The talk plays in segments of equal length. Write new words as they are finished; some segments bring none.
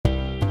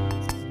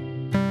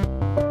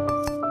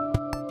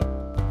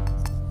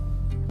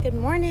Good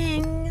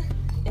morning.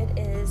 It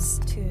is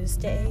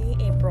Tuesday,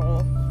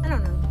 April,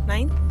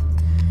 9th.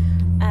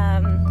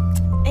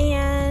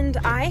 And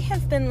I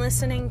have been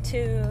listening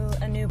to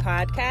a new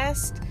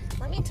podcast.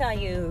 Let me tell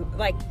you,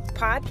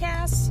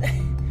 podcasts,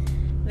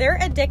 they're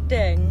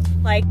addicting.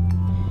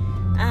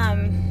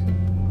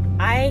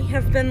 I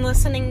have been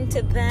listening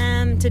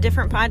to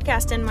different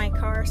podcasts in my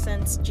car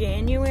since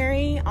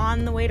January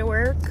on the way to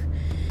work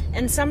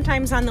and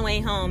sometimes on the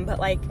way home.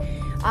 But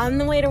on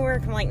the way to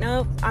work, I'm like,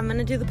 nope, I'm going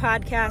to do the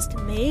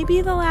podcast. Maybe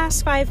the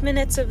last 5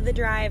 minutes of the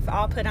drive,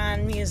 I'll put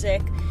on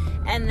music.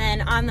 And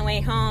then on the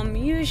way home,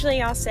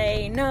 usually I'll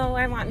say, no,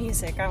 I want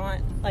music. I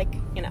want,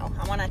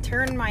 I want to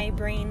turn my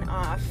brain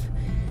off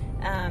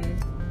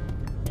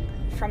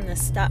from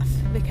this stuff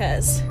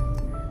because,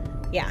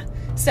 yeah.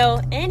 So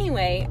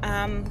anyway,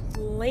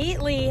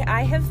 lately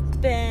I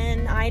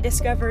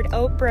discovered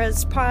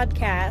Oprah's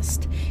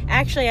podcast.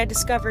 Actually, I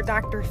discovered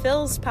Dr.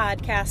 Phil's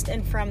podcast,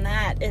 and from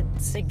that, it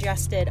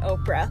suggested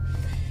Oprah.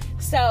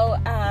 So,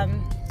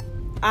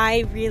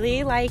 I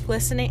really like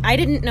listening. I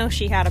didn't know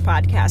she had a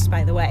podcast,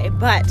 by the way,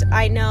 but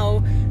I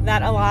know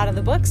that a lot of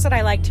the books that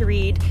I like to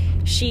read,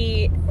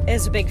 she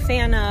is a big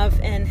fan of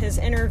and has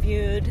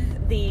interviewed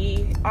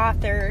the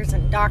authors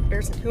and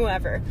doctors and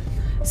whoever.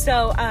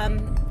 So,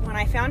 when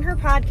I found her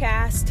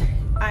podcast,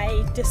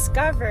 I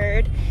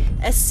discovered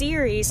a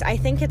series. I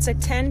think it's a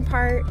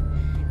 10-part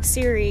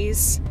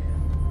series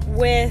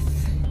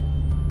with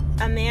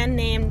a man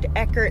named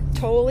Eckhart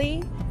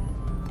Tolle,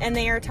 and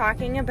they are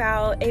talking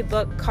about a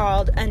book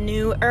called A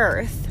New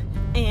Earth.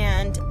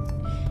 And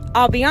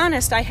I'll be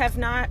honest, I have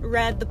not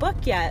read the book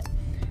yet,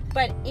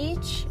 but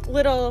each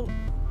little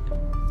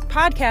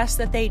podcast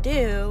that they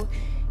do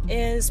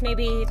is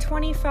maybe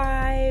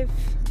 25,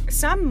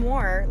 some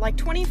more,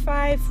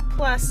 25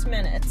 plus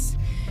minutes.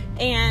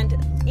 And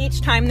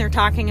each time they're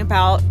talking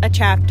about a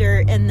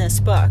chapter in this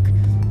book.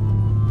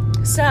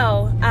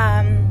 So,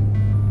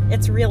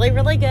 it's really,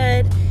 really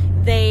good.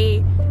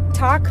 They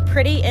talk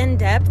pretty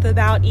in-depth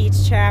about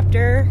each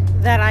chapter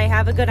that I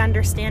have a good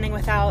understanding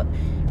without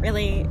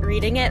really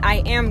reading it. I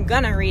am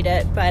gonna read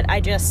it, but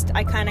I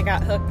kind of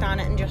got hooked on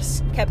it and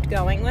just kept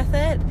going with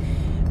it.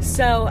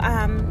 So,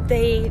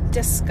 they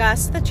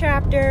discuss the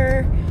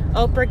chapter.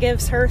 Oprah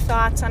gives her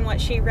thoughts on what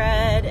she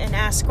read and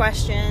asks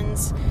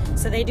questions.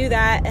 So they do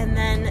that, and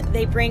then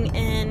they bring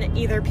in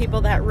either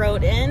people that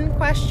wrote in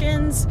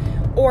questions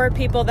or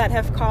people that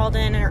have called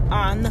in or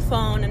on the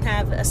phone and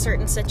have a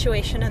certain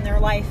situation in their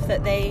life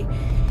that they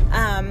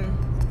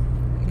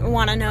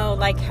want to know,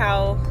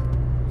 how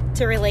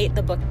to relate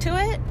the book to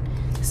it.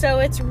 So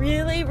it's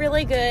really,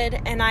 really good,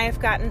 and I have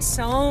gotten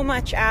so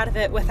much out of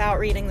it without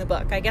reading the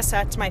book. I guess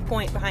that's my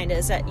point behind it,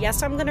 is that,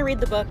 yes, I'm going to read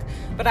the book,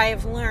 but I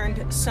have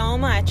learned so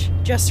much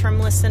just from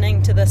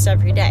listening to this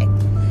every day.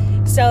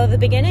 So the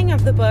beginning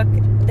of the book,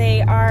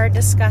 they are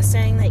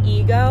discussing the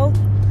ego,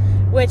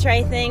 which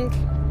I think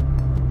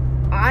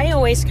I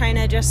always kind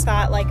of just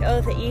thought,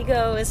 the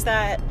ego is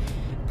that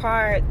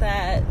part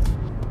that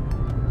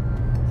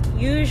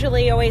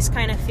usually always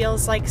kind of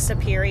feels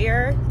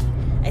superior.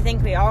 I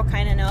think we all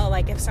kind of know,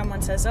 if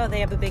someone says, oh,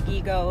 they have a big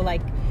ego,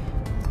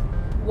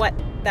 what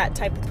that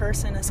type of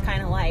person is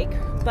kind of like.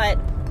 But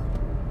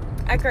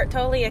Eckhart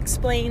Tolle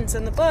explains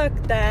in the book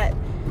that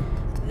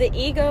the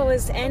ego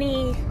is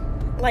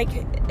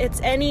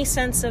it's any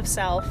sense of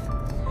self.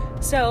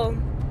 So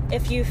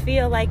if you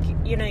feel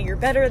you're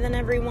better than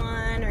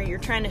everyone, or you're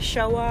trying to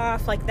show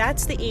off,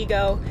 that's the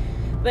ego.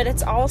 But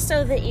it's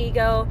also the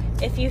ego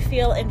if you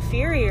feel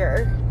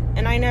inferior,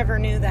 and I never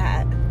knew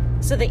that.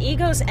 So the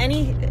ego is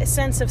any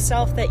sense of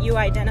self that you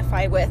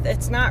identify with.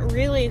 It's not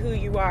really who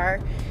you are,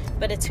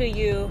 but it's who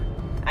you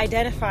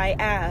identify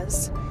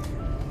as.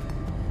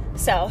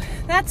 So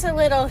that's a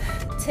little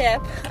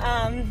tip.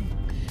 And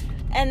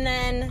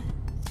then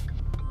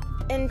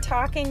in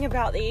talking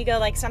about the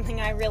ego, something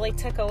I really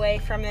took away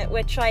from it,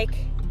 which a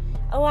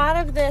lot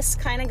of this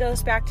kind of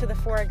goes back to the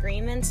 4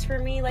 agreements for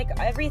me.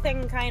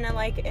 Everything kind of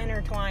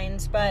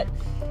intertwines, but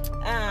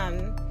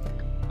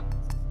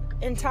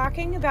in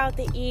talking about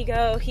the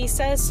ego, he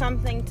says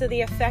something to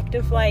the effect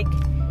of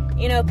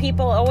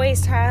people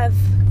always have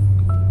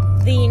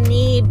the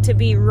need to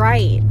be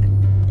right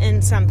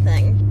in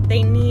something.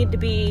 They need to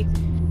be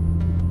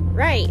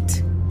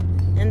right.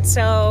 And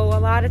so a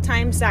lot of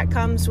times that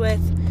comes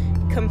with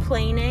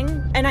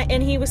complaining.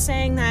 And he was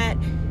saying that,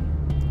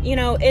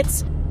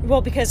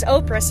 because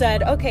Oprah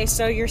said, okay,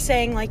 so you're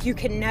saying you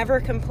can never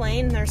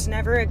complain. There's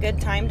never a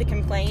good time to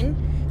complain,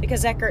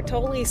 because Eckhart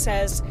Tolle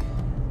says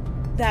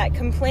that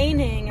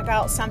complaining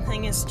about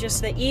something is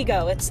just the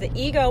ego. It's the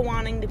ego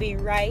wanting to be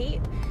right,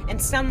 and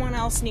someone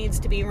else needs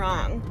to be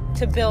wrong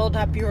to build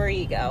up your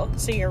ego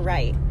so you're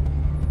right.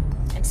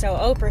 And so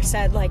Oprah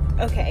said,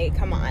 okay,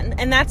 come on.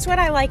 And that's what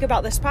I like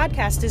about this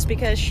podcast, is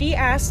because she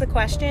asks the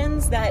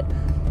questions that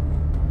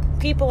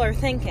people are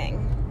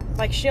thinking.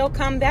 She'll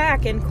come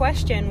back and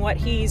question what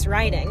he's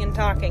writing and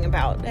talking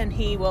about, and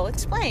he will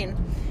explain.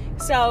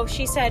 So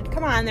she said,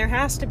 come on, there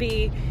has to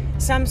be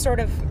some sort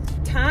of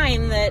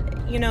time that,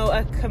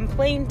 a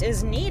complaint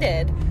is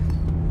needed.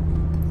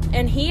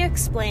 And he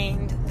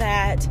explained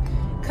that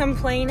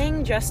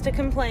complaining just to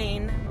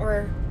complain,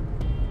 or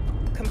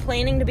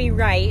complaining to be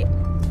right,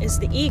 is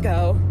the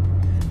ego,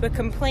 but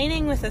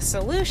complaining with a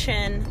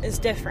solution is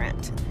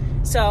different.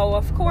 So,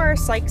 of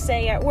course, like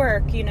say at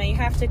work, you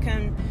have to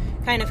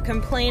kind of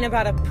complain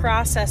about a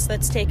process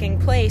that's taking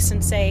place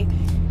and say,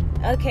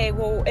 okay,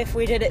 well, if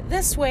we did it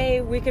this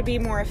way, we could be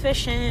more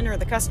efficient, or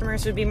the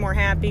customers would be more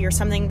happy or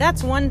something.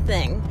 That's one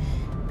thing,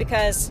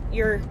 because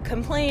you're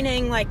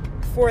complaining like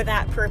for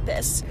that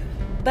purpose.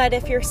 But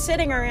if you're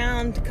sitting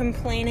around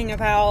complaining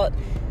about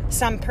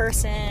some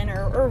person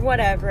or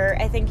whatever,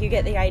 I think you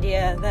get the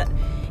idea that,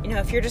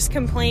 if you're just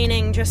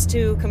complaining just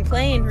to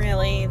complain,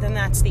 really, then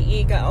that's the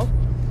ego.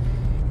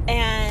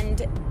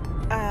 And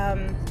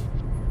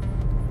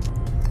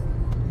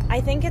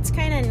I think it's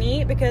kind of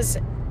neat because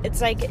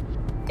it's like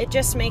it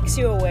just makes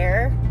you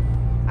aware.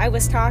 I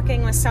was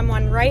talking with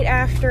someone right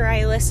after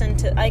I listened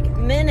to, like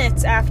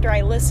minutes after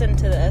I listened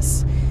to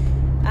this,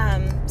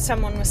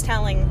 someone was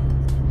telling,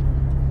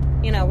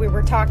 we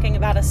were talking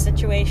about a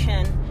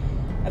situation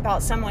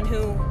about someone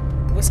who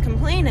was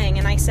complaining,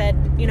 and I said,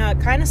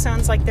 it kind of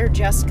sounds like they're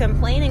just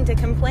complaining to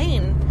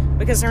complain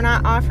because they're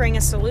not offering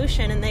a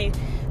solution, and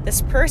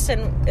this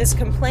person is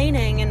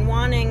complaining and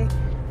wanting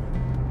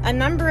a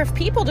number of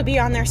people to be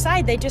on their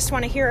side. They just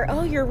want to hear,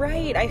 oh, you're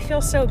right, I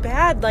feel so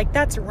bad, like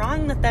that's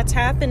wrong that's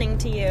happening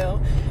to you.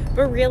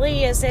 But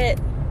really,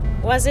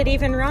 was it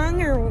even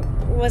wrong, or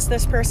was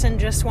this person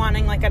just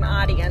wanting like an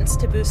audience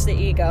to boost the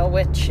ego,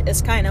 which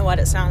is kind of what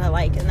it sounded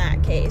like in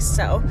that case.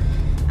 So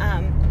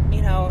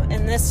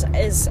and this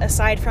is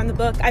aside from the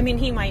book. I mean,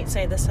 he might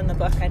say this in the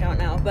book, I don't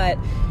know, but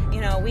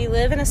we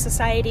live in a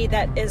society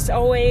that is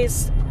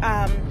always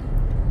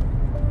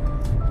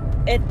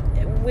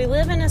we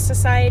live in a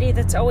society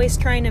that's always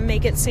trying to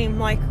make it seem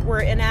like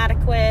we're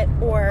inadequate,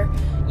 or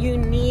you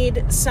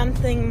need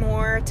something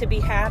more to be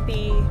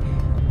happy,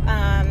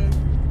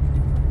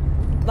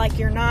 like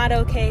you're not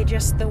okay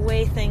just the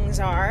way things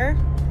are.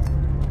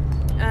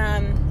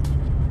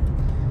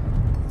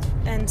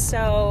 And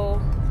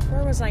so,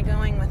 where was I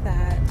going with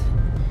that?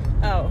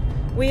 Oh,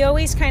 we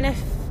always kind of,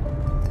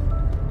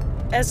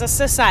 as a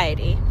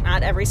society,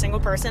 not every single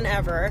person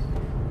ever,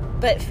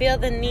 but feel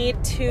the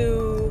need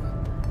to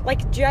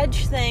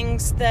judge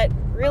things that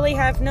really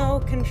have no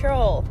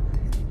control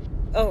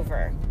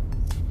over.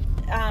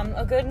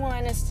 A good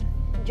one is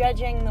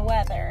judging the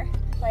weather.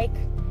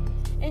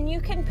 And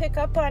you can pick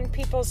up on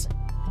people's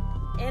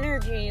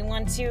energy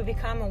once you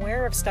become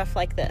aware of stuff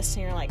like this.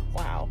 And you're like,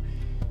 wow.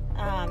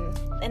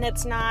 And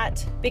it's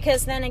not,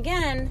 because then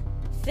again,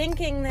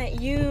 thinking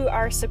that you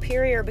are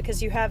superior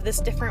because you have this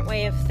different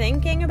way of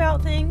thinking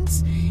about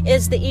things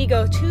is the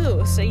ego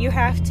too. So you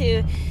have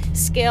to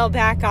scale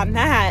back on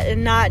that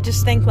and not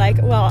just think like,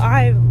 well,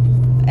 I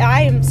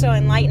am so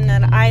enlightened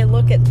that I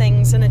look at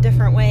things in a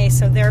different way,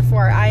 so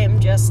therefore I am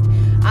just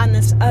on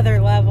this other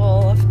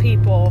level of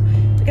people,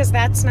 because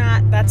that's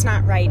not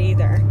right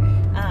either.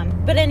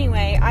 But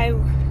anyway, I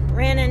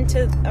ran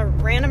into a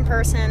random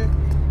person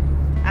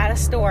at a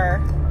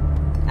store,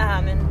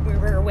 and we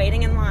were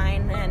waiting in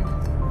line, and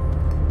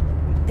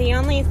the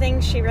only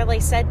thing she really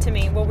said to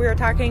me, we were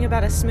talking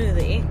about a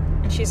smoothie,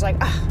 and she's like,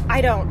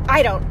 I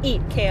don't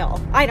eat kale.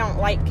 I don't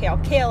like kale.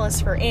 Kale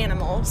is for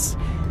animals.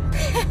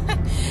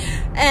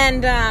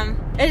 And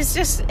it's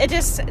just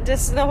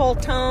the whole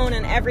tone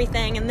and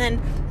everything. And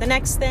then the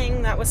next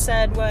thing that was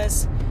said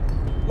was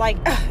like,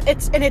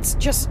 it's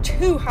just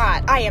too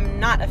hot. I am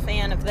not a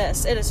fan of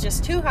this. It is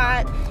just too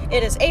hot.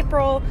 It is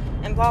April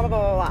and blah, blah,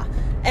 blah, blah, blah.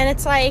 And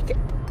it's like,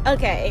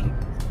 okay,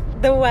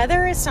 the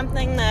weather is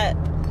something that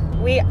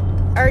we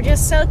are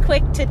just so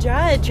quick to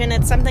judge, and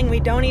it's something we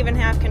don't even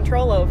have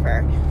control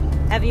over.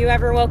 Have you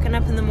ever woken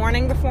up in the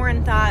morning before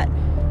and thought,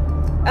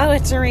 oh,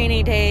 it's a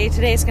rainy day,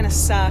 today's gonna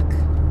suck?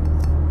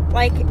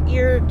 Like,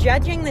 you're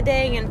judging the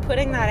day and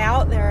putting that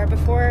out there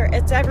before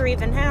it's ever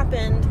even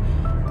happened,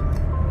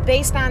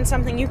 based on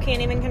something you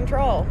can't even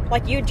control.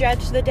 Like, you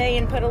judge the day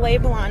and put a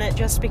label on it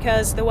just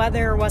because the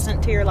weather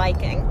wasn't to your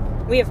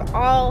liking. We have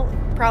all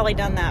probably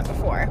done that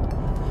before.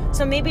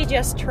 So maybe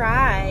just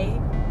try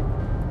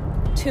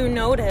to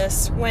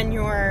notice when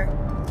you're,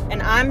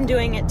 and I'm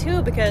doing it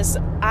too, because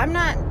I'm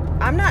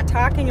not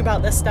talking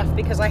about this stuff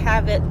because I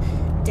have it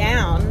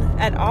down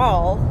at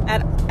all.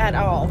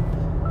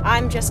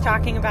 I'm just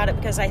talking about it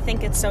because I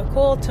think it's so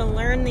cool to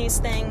learn these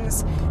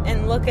things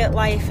and look at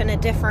life in a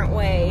different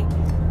way.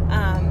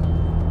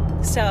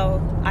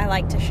 So I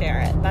like to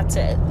share it. That's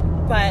it.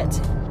 But,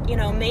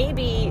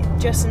 maybe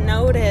just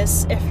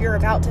notice if you're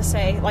about to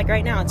say, like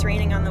right now, it's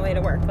raining on the way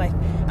to work. Like,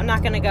 I'm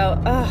not going to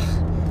go,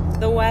 ugh,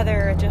 the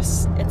weather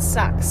it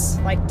sucks.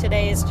 Like,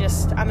 today is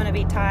just, I'm going to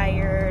be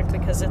tired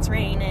because it's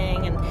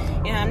raining. And,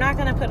 I'm not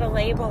going to put a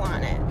label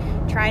on it.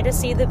 Try to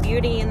see the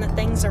beauty in the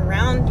things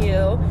around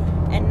you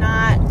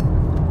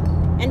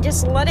and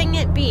just letting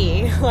it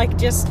be. Like,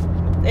 just,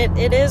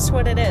 it is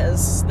what it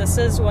is. This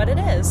is what it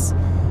is.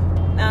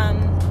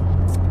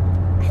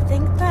 I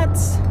think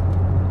that's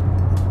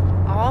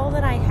all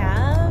that I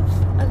have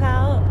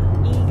about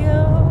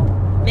ego.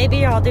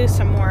 maybe I'll do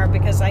some more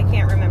because I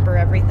can't remember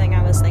everything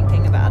I was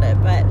thinking about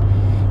it. But,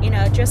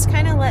 just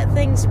kind of let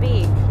things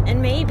be.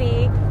 And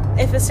maybe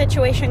if a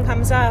situation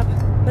comes up,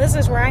 this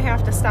is where I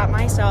have to stop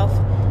myself.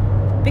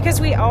 Because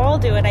we all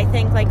do it, I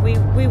think. Like,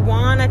 we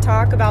want to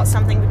talk about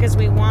something because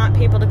we want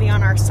people to be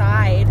on our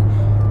side.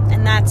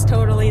 And that's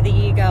totally the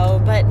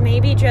ego. But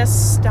maybe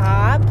just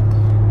stop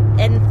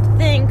and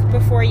think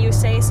before you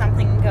say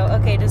something and go,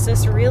 okay, does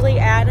this really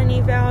add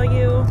any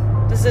value?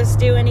 Does this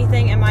do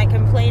anything? Am I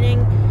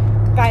complaining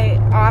by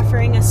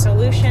offering a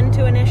solution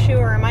to an issue,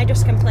 or am I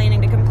just complaining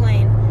to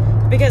complain?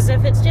 Because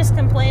if it's just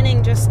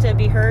complaining just to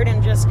be heard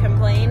and just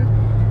complain,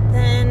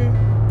 then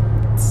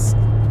it's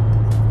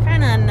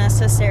kind of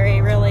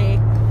unnecessary,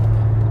 really.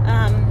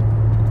 I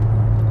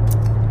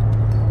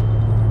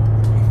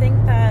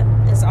think that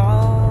is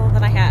all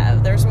that I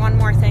have. There's one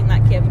more thing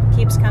that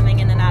keeps coming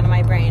in and out of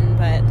my brain,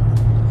 but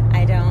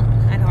I don't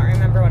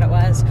remember what it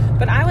was.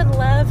 But I would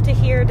love to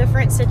hear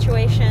different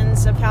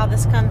situations of how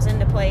this comes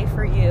into play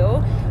for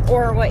you,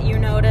 or what you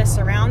notice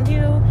around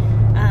you.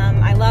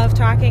 I love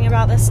talking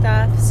about this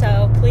stuff,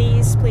 so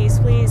please, please,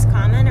 please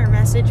comment or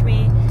message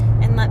me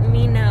and let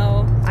me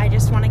know. I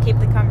just want to keep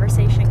the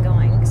conversation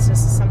going. It's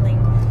just something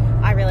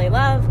I really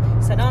love.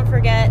 So don't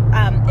forget,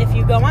 if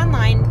you go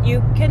online,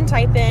 you can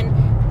type in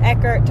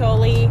Eckhart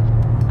Tolle.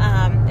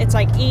 It's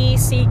like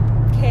ECKHART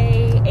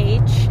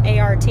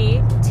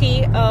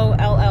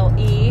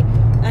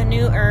A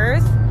New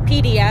Earth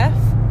PDF,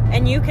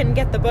 and you can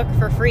get the book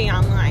for free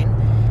online.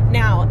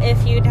 Now,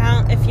 if you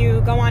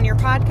go on your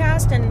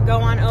podcast and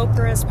go on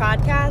Oprah's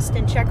podcast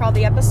and check all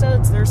the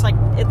episodes, there's like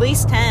at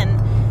least 10.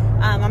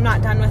 I'm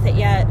not done with it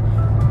yet.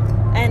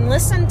 And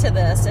listen to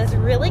this. It's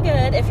really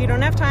good. If you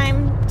don't have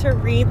time to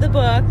read the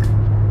book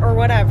or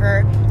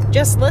whatever,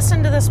 just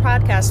listen to this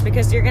podcast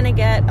because you're going to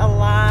get a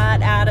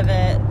lot out of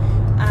it,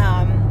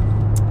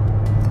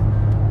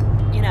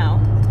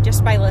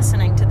 just by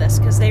listening to this,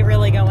 because they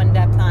really go in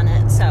depth on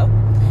it. So,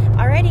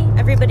 alrighty,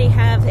 everybody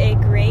have a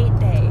great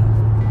day.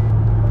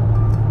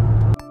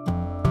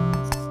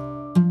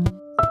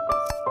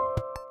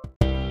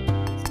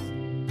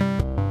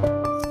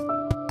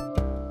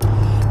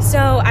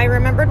 So I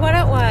remembered what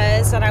it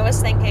was that I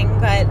was thinking,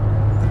 but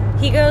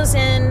he goes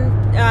in,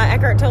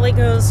 Eckhart Tolle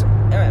goes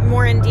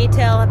more in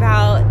detail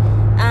about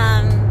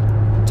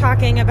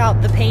talking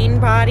about the pain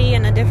body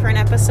in a different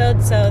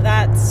episode, so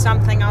that's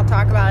something I'll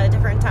talk about at a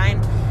different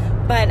time.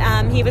 But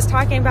he was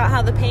talking about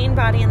how the pain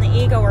body and the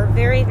ego are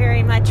very,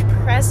 very much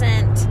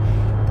present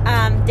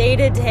day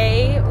to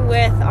day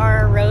with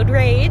our road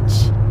rage.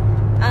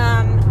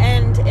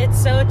 And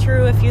it's so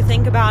true if you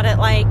think about it.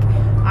 Like,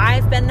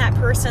 I've been that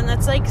person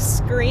that's like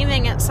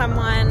screaming at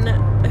someone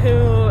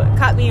who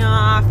cut me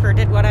off or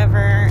did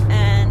whatever,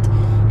 and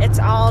it's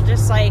all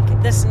just like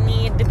this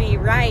need to be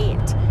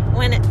right,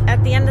 when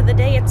at the end of the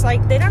day it's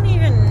like they don't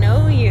even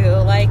know you.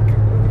 Like,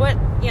 what,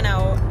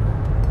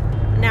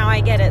 now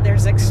I get it,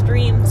 there's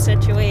extreme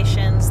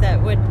situations that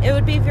it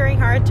would be very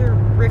hard to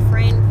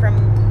refrain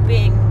from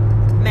being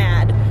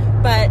mad,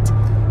 but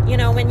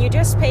when you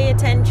just pay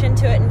attention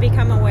to it and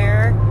become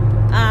aware,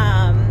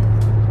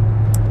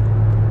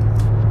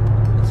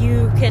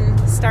 you can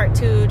start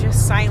to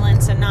just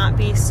silence and not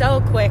be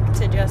so quick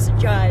to just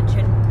judge,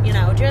 and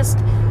just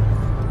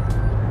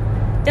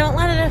don't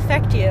let it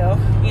affect you.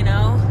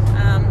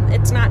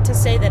 It's not to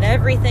say that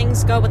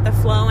everything's go with the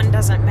flow and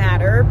doesn't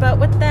matter, but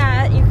with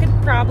that, you could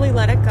probably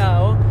let it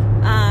go.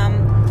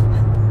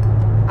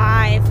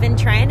 I've been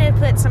trying to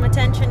put some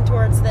attention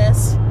towards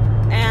this,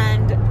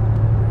 and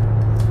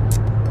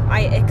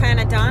it kind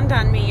of dawned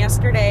on me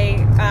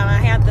yesterday. I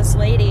had this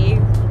lady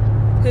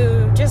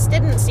who just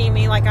didn't see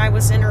me, like I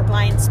was in her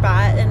blind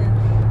spot,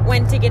 and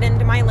went to get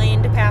into my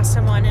lane to pass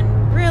someone,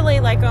 and really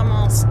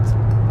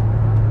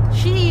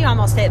she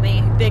almost hit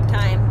me big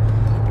time.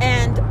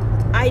 And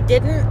I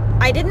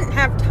didn't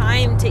have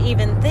time to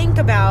even think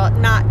about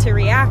not to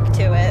react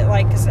to it,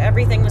 like, because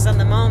everything was in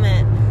the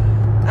moment.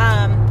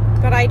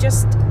 But I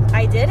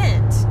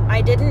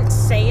didn't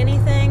say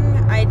anything.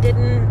 I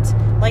didn't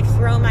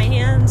throw my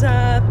hands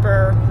up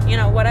or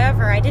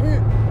whatever. I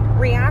didn't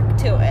react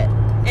to it.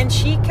 And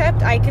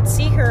I could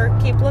see her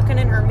keep looking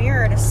in her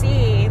mirror to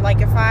see,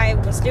 if I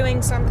was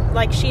doing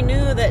she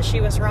knew that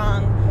she was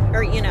wrong,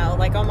 or,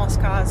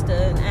 almost caused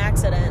an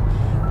accident.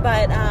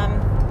 But,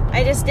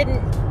 I just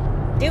didn't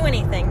do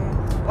anything.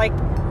 But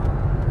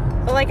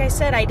like I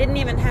said, I didn't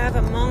even have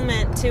a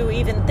moment to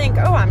even think,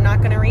 oh, I'm not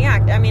going to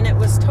react. I mean, it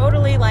was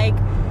totally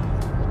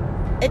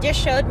it just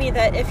showed me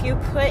that if you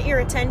put your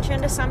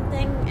attention to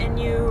something and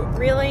you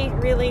really,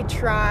 really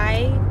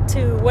try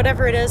to,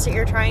 whatever it is that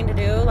you're trying to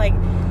do,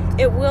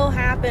 it will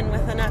happen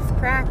with enough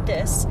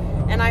practice.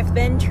 And I've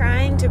been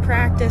trying to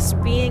practice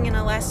being in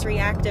a less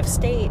reactive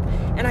state,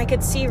 and I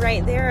could see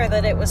right there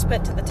that it was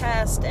put to the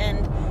test,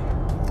 and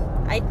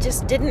I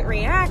just didn't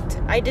react.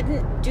 I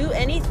didn't do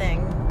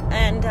anything,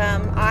 and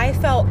I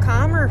felt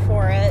calmer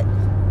for it.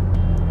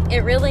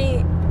 It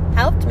really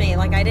helped me.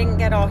 I didn't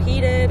get all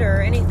heated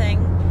or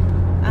anything.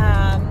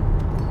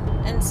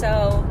 And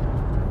so,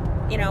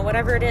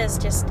 whatever it is,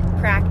 just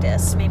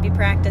practice. Maybe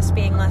practice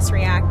being less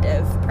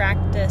reactive.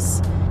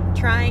 Practice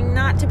trying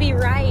not to be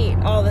right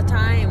all the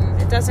time.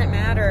 It doesn't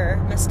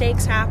matter.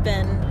 Mistakes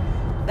happen.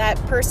 That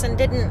person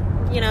didn't,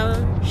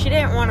 she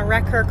didn't want to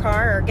wreck her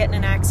car or get in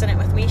an accident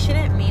with me. She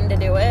didn't mean to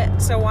do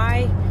it. So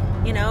why,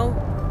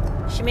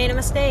 she made a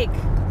mistake.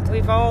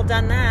 We've all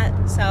done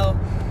that. So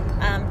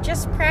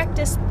just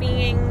practice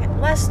being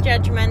less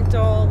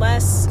judgmental,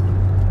 less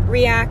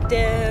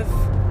reactive.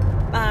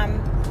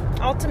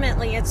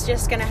 Ultimately, it's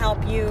just going to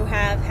help you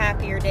have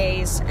happier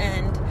days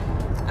and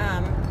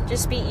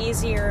just be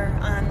easier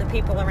on the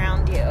people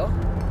around you.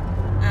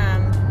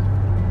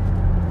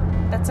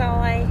 That's all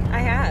I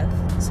have.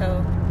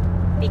 So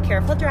be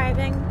careful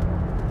driving,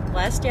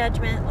 less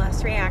judgment,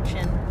 less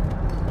reaction.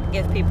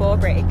 Give people a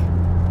break.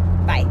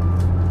 Bye.